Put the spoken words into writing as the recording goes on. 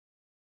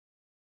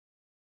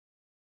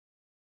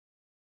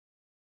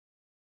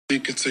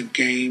think it's a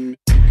game.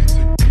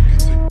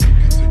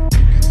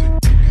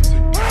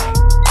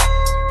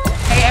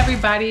 Hey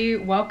everybody,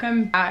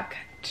 welcome back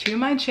to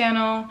my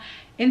channel.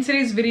 In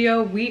today's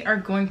video, we are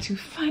going to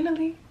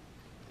finally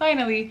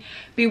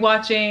be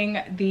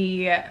watching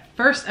the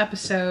first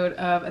episode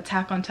of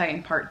Attack on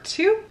Titan Part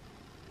 2.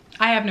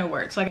 I have no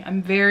words. Like,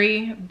 I'm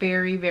very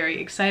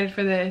excited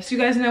for this. You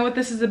guys know what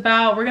this is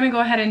about. We're gonna go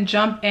ahead and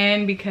jump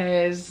in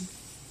because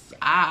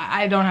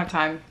I don't have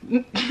time.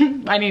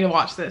 I need to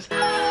watch this.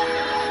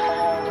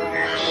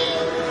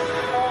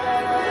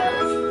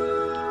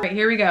 All right,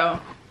 here we go.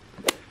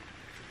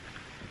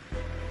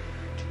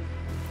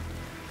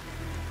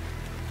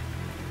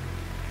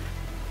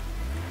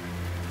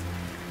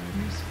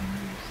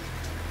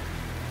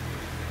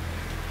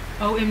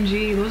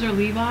 OMG, those are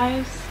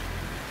Levi's?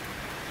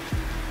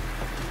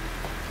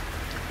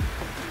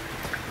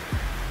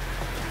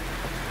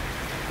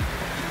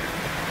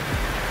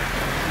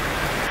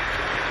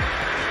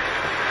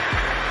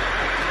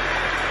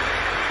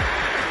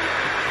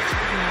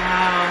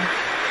 Wow,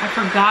 I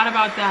forgot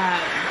about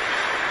that.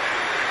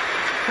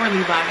 Poor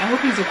Levi, I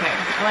hope he's okay.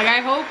 Like, I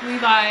hope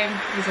Levi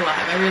is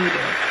alive, I really do.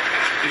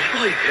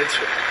 Levi 兵長、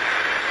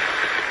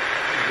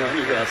何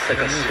があった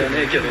か知ら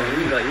ねえけど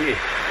運がいい。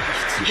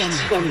一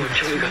番の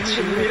脅威が血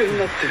みれに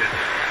なってる。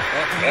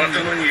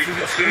頭に一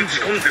発撃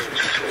ち込んでおる。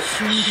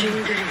死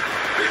んでるよ。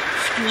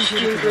至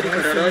近距離か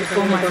ら雷槍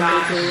の爆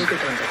発を受け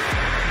たんだ。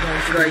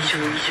外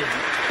傷以上に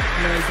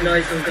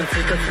内臓がズ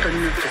タズタに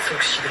なって即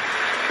死だ。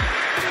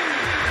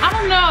I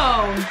don't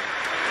know.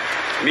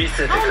 見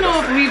せてくだ I さ don't know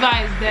い。 if Levi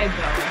is dead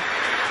though.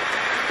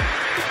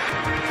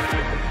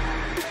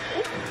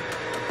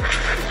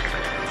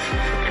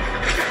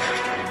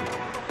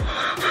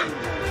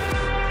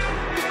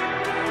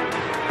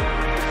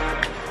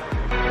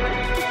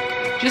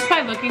 Just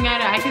by looking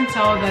at it, I can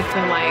tell that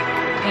the like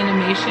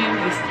animation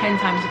is 10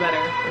 times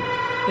better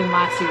than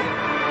last season.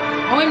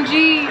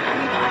 OMG!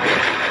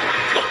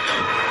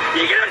 逃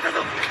げられたぞ。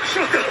し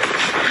まった。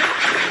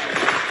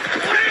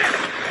俺、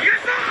逃げ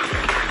た。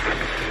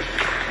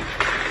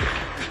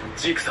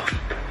ジークさ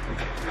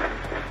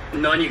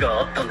ん、何が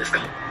あったんですか。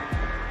わ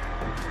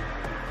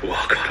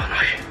から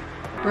ない。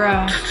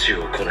Bro. 土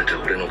をこねて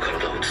俺の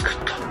体を作っ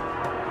た。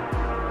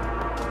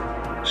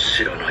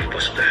知らない場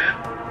所で。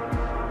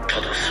た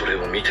だそれ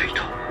を見てい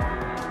た。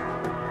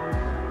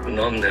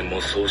何年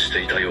もそうし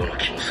ていたような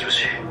気もする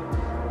し、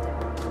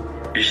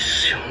一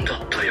瞬だ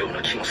ったよう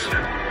な気もする。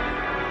あれ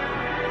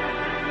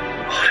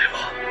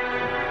は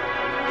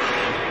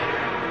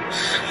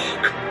そ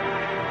うか、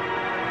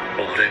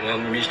あれが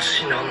道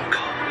なのか。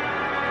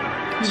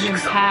ジーク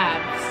さん、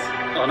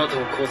あなた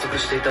を拘束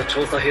していた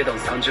調査兵団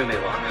30名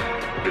は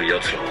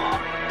奴らは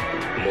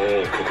も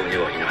うここに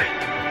はいない。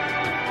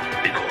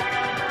行こう。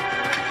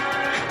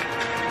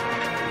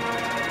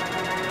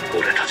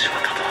俺たちは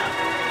ただ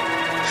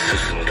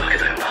進むだけ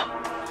だよな、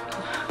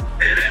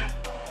エレン。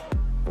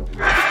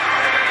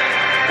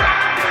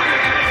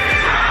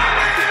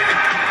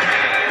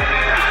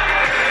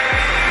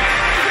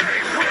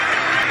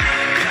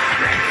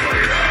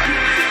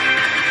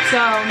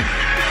So,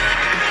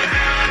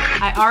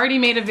 I already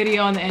made a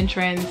video on the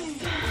entrance,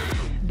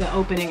 the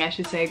opening I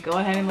should say. Go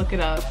ahead and look it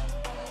up.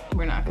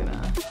 We're gonna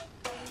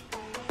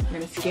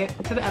skip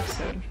to the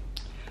episode.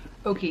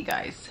 Okay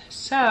guys,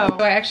 so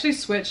I actually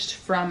switched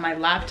from my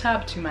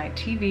laptop to my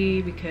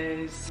TV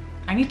because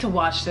I need to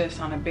watch this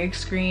on a big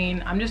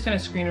screen. I'm just gonna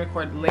screen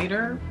record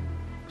later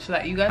so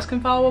that you guys can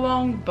follow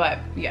along, but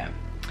yeah.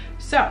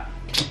 So,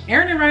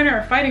 Eren and Reiner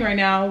are fighting right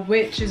now,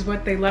 which is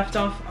what they left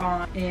off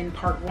on in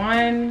part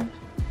 1.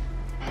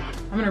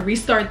 I'm gonna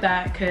restart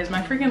that because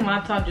my freaking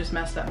laptop just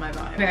messed up my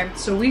vibe. Okay,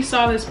 so we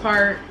saw this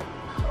part.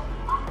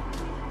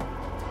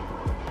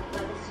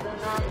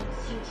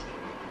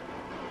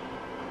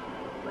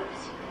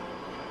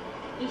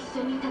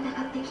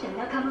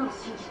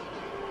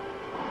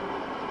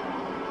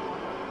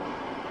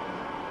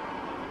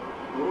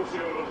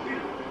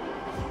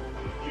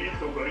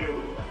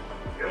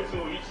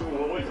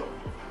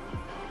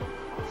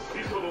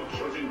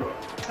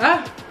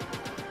 Ah!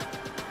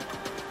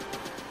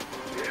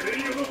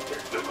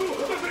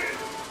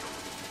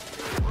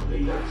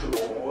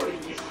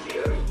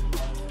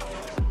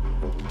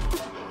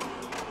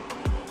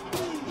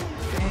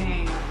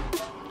 Dang.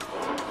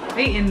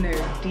 They in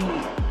there deep.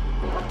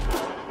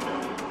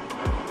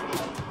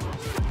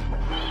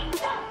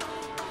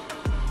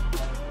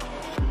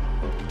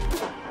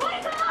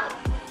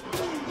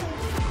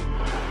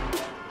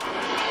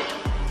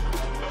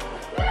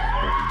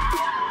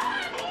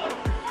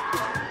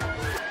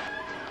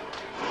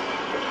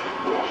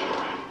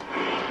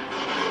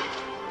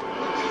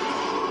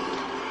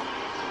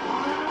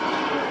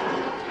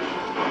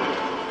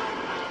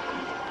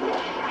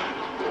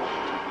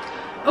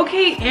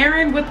 Okay,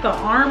 Eren with the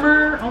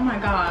armor. Oh my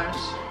gosh.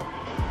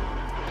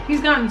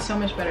 He's gotten so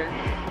much better.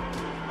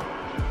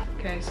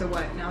 Okay, so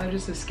what? Now they're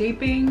just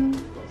escaping?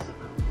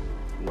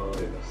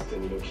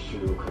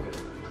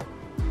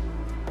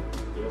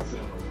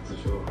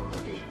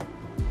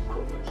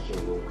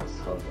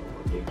 判断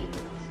はできない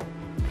はず。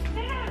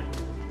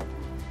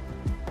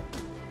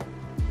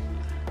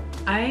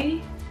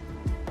I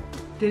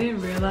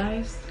didn't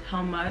realize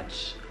how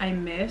much I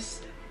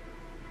missed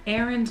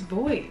EREN's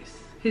voice,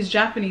 his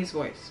Japanese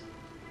voice.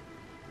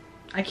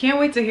 I can't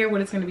wait to hear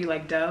what it's gonna be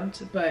like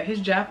dubbed, but his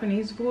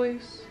Japanese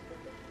voice,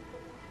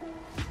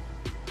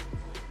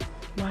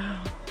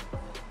 wow,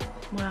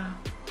 wow.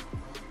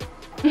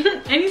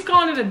 And he's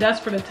calling it a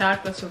desperate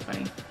attack. That's so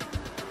funny.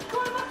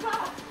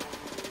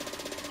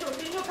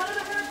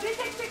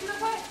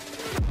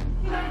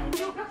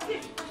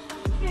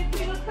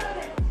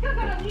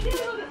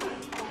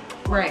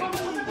 Right.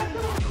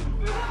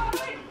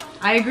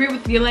 I agree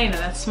with Yelena,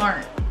 that's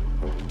smart.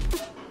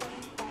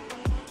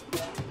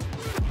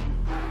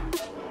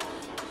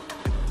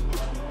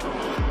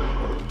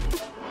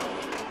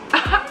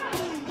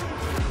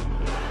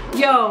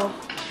 Yo,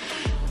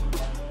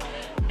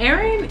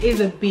 EREN is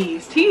a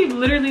beast. He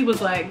literally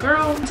was like,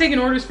 girl, I'm taking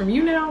orders from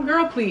you now?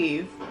 Girl,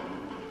 please.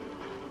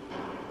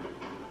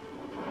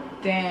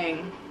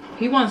 Dang.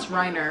 He wants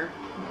Reiner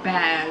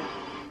bad.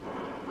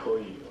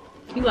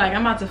 He like,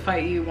 I'm about to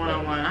fight you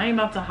one-on-one. I ain't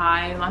about to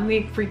hide. I'm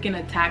the freaking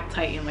attack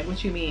titan. Like,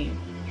 what you mean?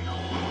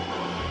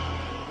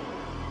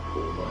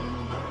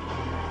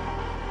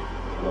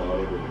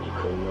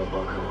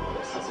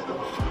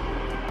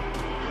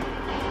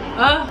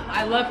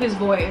 I love his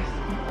voice.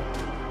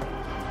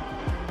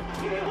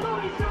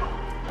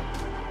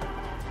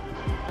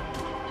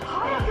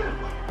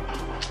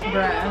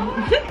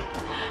 Bruh.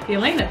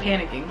 Yelena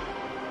panicking.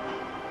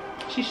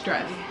 She's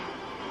stressed.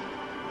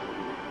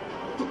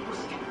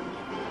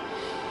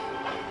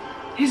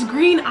 His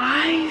green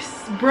eyes,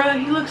 bruh,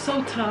 he looks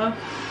so tough.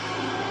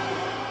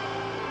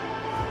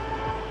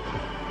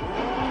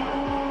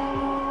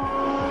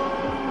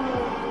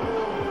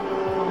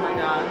 Oh my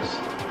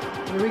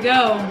gosh. Here we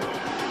go.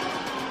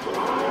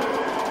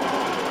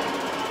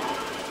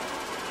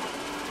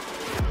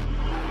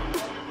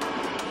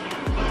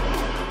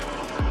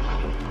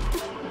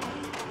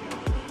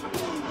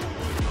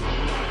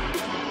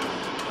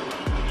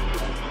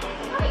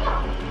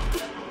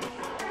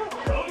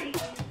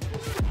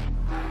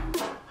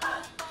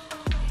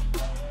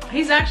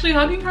 He's actually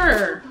hugging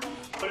her.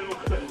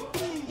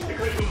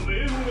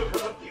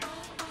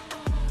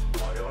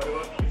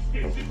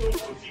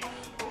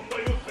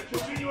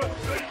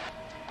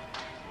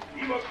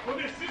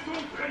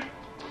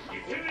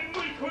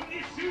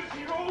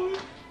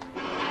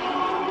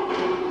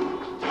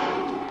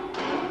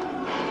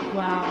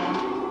 Wow.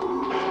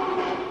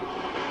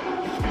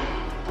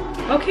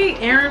 Okay,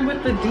 EREN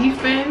with the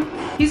defense.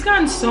 He's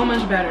gotten so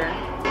much better.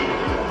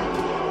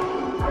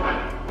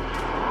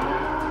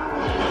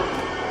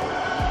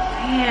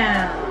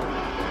 Damn.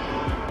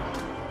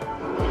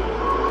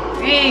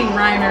 Dang,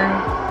 Reiner.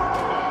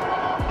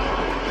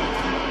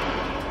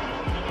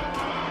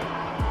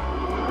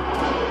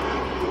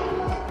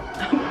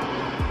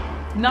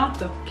 Not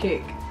the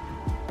kick.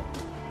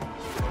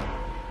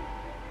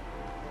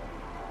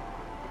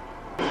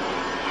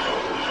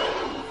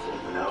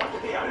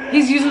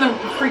 He's using the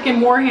freaking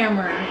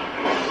Warhammer.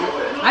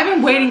 I've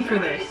been waiting for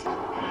this.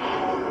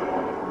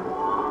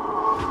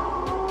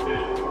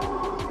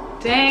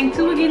 Dang,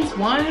 2 against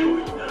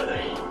 1?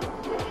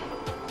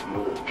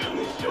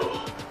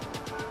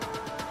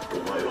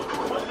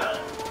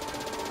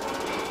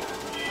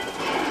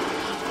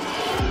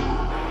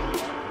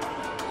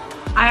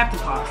 I have to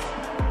pause.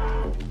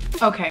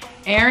 Okay,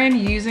 EREN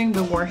using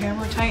the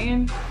Warhammer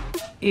Titan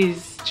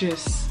is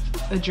just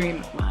a dream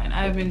of mine.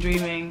 I've been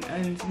dreaming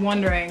and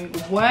wondering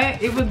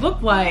what it would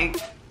look like.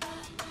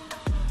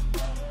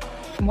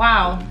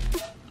 Wow.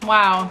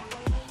 Wow.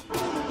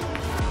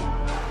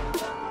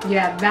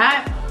 Yeah,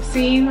 that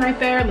scene right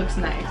there looks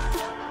nice.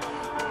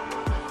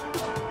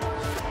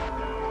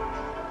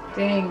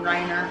 Dang,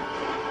 Reiner.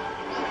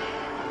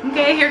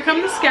 Okay, here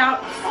come the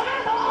scouts.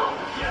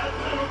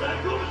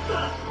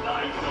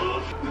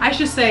 I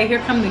should say, here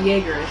come the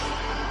Jaegers.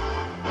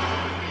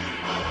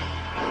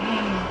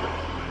 Dang.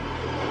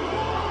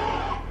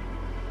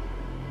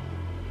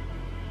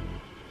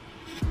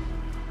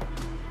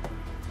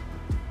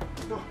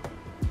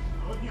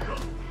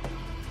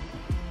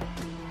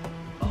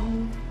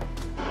 Oh.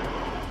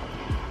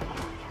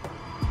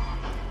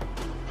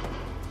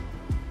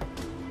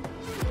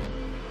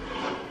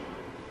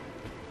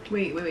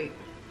 Wait.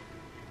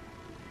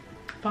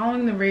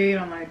 Following the raid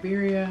on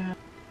Liberia.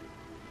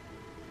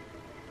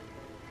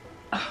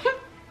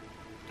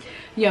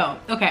 Yo,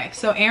 okay,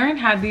 so EREN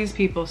had these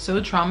people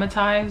so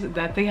traumatized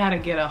that they had to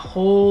get a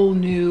whole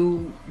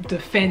new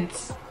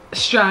defense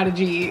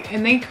strategy,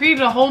 and they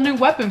created a whole new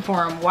weapon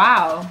for him.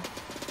 Wow,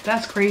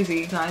 that's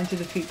crazy. Designed to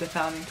defeat the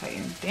Founding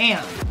Titan.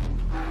 Damn,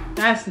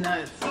 that's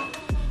nuts.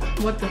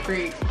 What the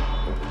freak?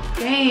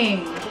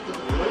 Dang.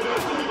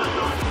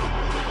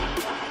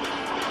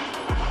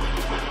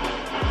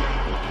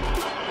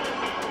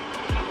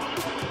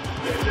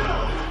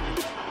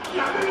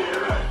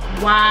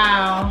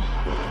 Wow.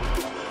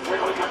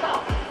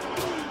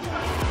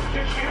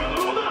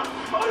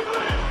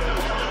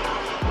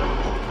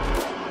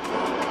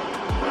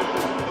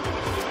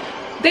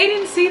 They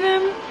didn't see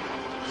them.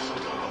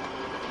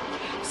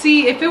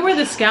 See, if it were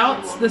the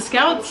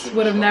scouts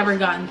would have never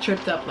gotten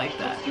tripped up like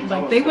that.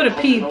 Like, they would have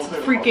peeped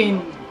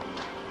freaking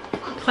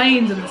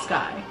planes in the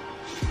sky.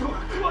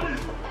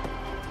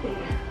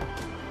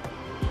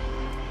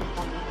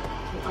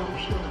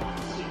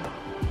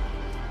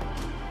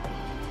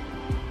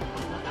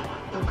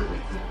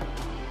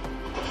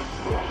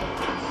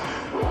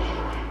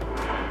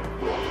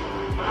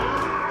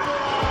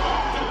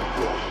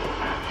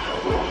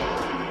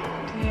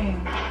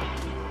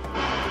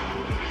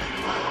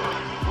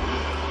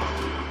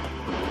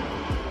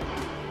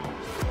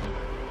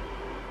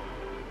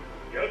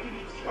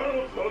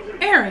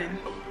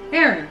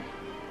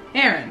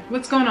 Eren,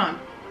 what's going on?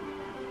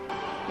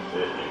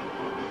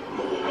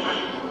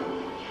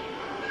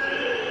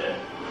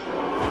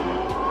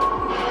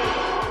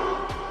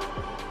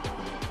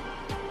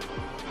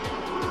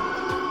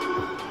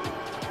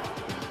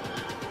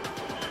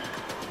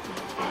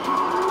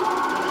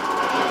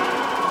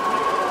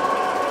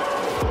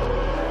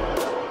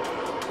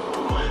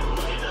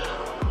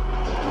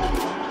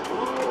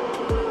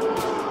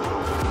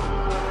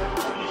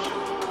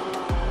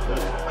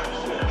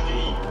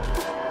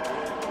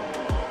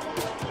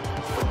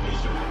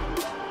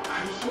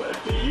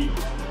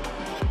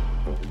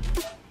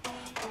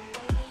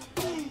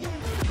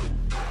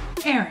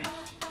 Eren.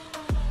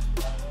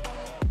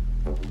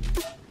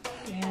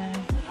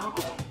 Damn.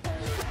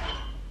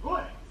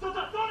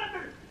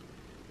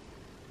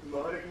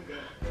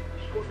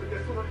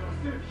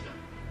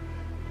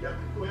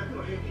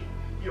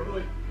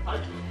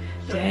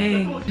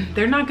 Dang.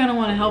 They're not gonna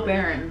want to help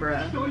Eren,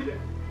 bruh.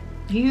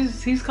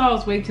 He's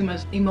caused way too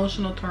much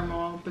emotional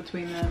turmoil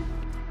between them.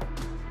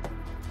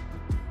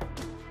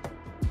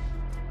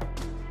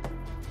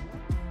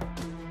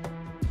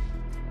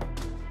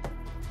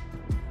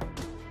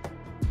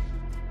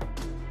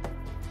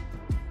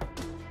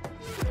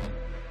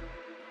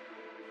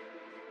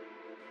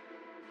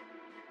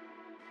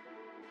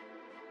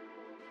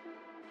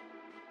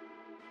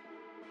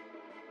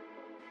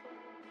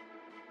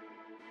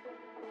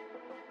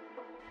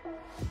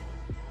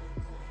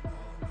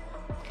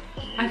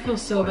 I feel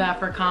so bad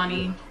for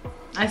Connie.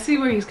 I see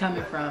where he's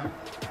coming from.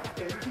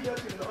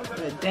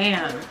 But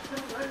damn.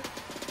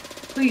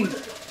 Please,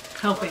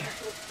 help Eren.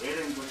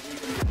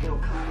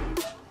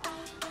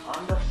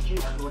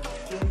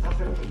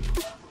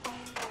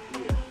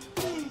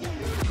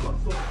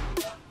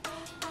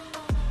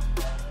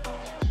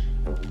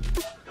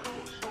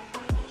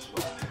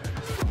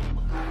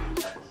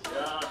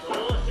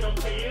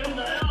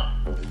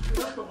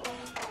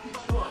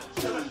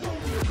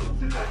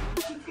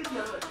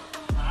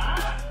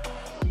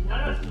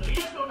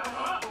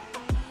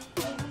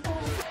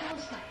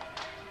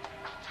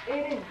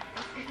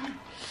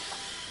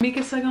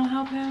 Mikasa gonna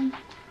help him?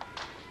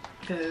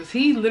 Because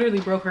he literally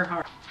broke her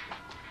heart.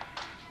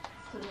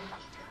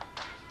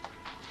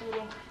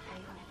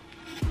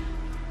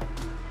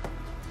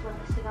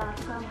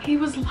 He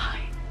was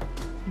lying.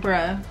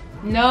 Bruh.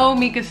 No,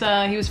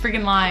 Mikasa, he was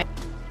freaking lying.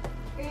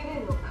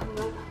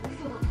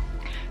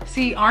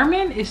 See,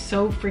 Armin is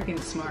so freaking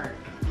smart.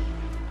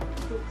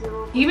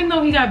 Even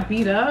though he got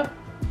beat up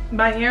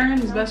by Eren,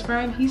 his best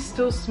friend, he's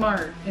still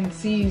smart and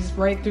sees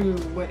right through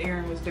what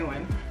Eren was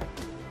doing.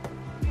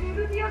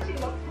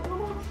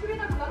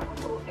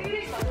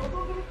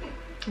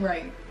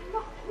 Right.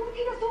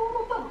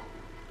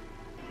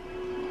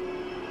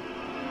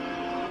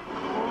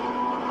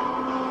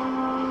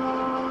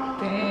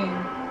 Dang.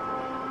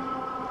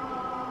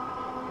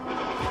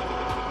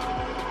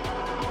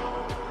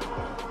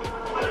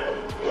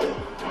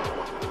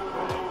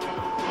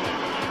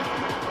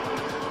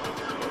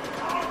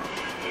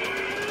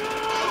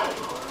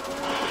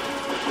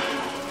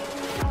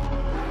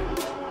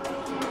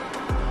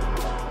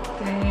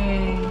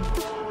 Dang.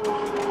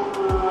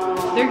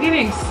 They're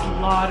getting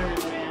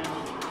slaughtered, man.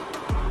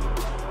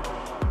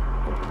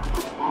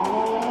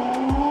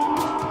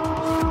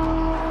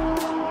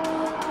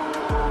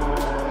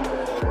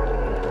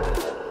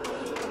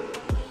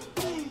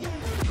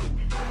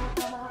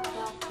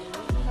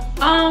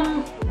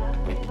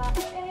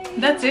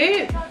 That's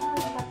it?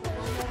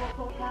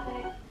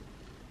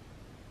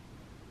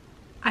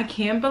 I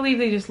can't believe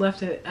they just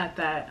left it at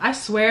that. I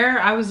swear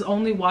I was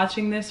only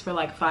watching this for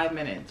like 5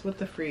 minutes. What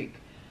the freak?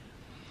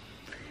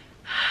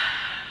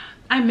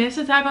 I miss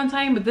Attack on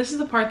Titan, but this is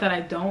the part that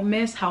I don't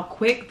miss, how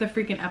quick the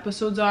freaking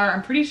episodes are.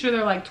 I'm pretty sure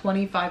they're like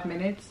 25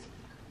 minutes.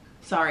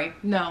 Sorry,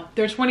 no,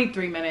 they're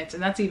 23 minutes,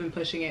 and that's even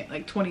pushing it,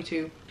 like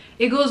 22.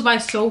 It goes by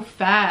so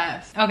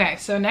fast. Okay,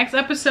 so next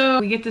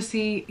episode, we get to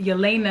see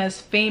Yelena's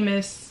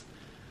famous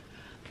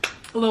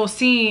little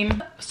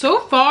scene.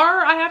 So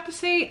far, I have to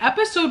say,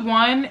 episode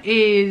 1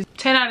 is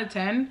 10 out of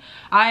 10.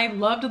 I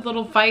loved the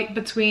little fight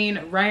between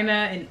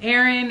Reina and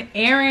Eren.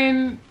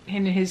 Eren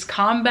and his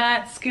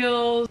combat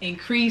skills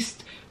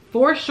increased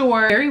for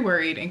sure. Very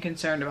worried and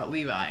concerned about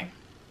Levi.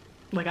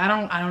 Like, I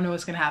don't know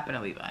what's gonna happen to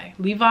Levi.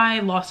 Levi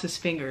lost his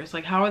fingers.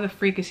 Like, how the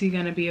freak is he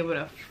gonna be able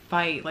to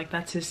fight? Like,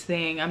 that's his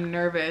thing. I'm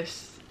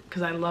nervous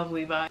because I love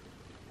Levi.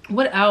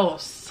 What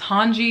else?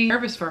 Hanji,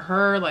 nervous for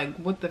her, like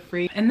what the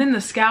freak? And then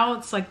the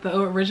scouts, like the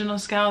original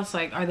scouts,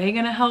 like are they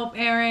gonna help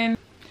EREN?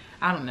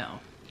 I don't know.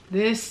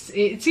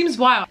 It seems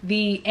wild.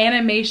 The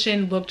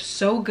animation looked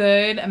so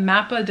good.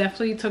 Mappa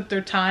definitely took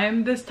their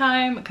time this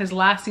time, because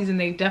last season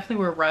they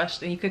definitely were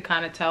rushed and you could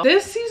kind of tell.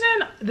 This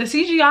season, the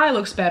CGI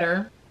looks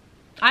better.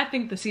 I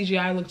think the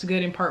CGI looked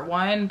good in part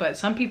 1, but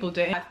some people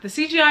didn't. The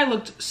CGI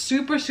looked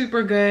super,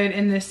 super good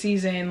in this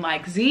season.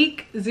 Like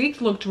Zeke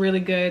looked really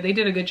good. They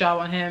did a good job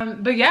on him.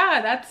 But yeah,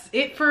 that's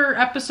it for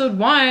episode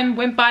 1.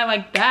 Went by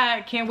like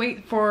that. Can't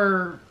wait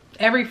for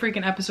every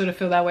freaking episode to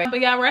feel that way.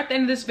 But yeah, we're at the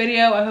end of this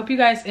video. I hope you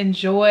guys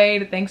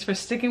enjoyed. Thanks for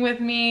sticking with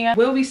me.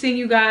 We'll be seeing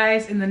you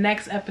guys in the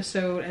next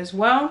episode as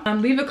well.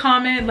 Leave a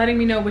comment letting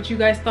me know what you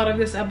guys thought of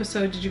this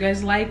episode. Did you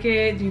guys like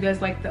it? Do you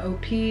guys like the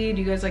OP? Do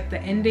you guys like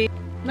the ending?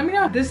 Let me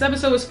know. This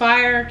episode was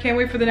fire. Can't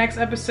wait for the next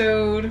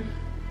episode.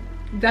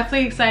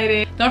 Definitely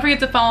excited. Don't forget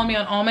to follow me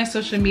on all my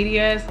social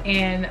medias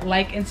and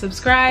like and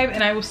subscribe,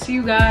 and I will see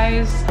you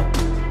guys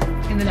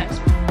in the next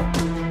one.